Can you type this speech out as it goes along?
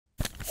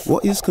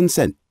What is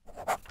consent?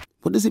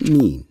 What does it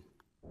mean?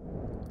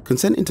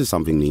 Consenting to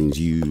something means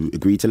you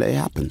agree to let it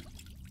happen.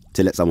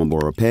 To let someone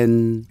borrow a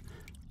pen,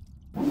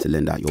 to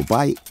lend out your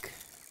bike,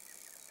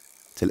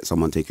 to let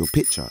someone take your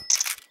picture,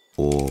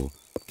 or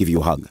give you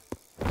a hug.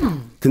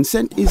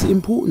 Consent is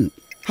important.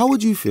 How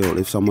would you feel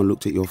if someone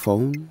looked at your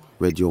phone,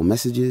 read your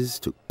messages,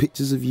 took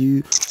pictures of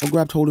you, or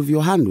grabbed hold of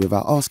your hand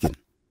without asking?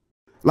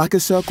 Like a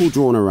circle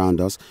drawn around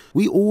us,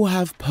 we all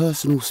have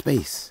personal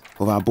space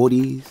of our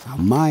bodies, our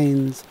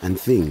minds, and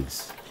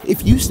things.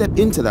 If you step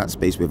into that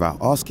space without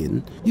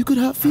asking, you could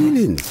hurt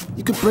feelings,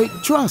 you could break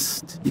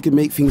trust, you could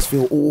make things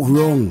feel all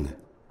wrong.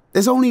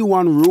 There's only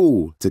one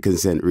rule to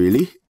consent,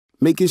 really,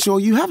 making sure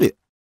you have it.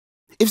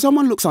 If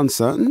someone looks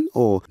uncertain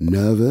or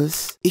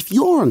nervous, if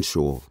you're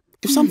unsure,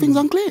 if something's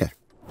unclear,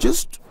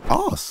 just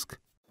ask.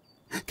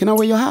 Can I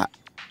wear your hat?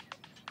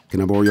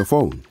 Can I borrow your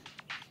phone?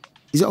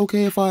 Is it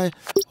okay if I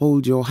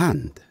hold your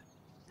hand?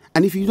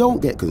 And if you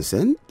don't get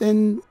consent,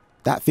 then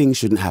that thing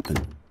shouldn't happen.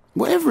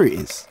 Whatever it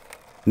is.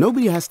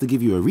 Nobody has to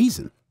give you a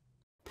reason.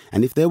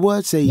 And if their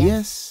words say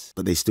yes,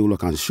 but they still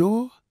look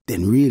unsure,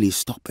 then really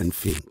stop and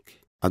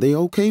think. Are they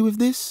okay with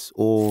this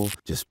or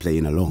just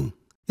playing along?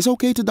 It's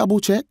okay to double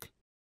check.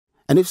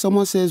 And if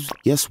someone says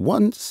yes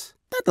once,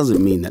 that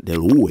doesn't mean that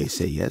they'll always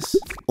say yes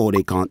or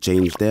they can't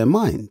change their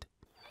mind.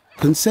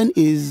 Consent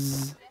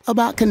is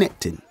about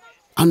connecting,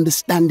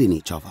 understanding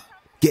each other,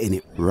 getting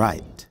it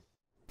right.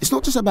 It's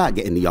not just about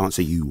getting the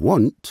answer you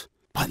want,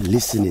 but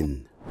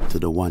listening to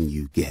the one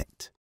you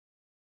get.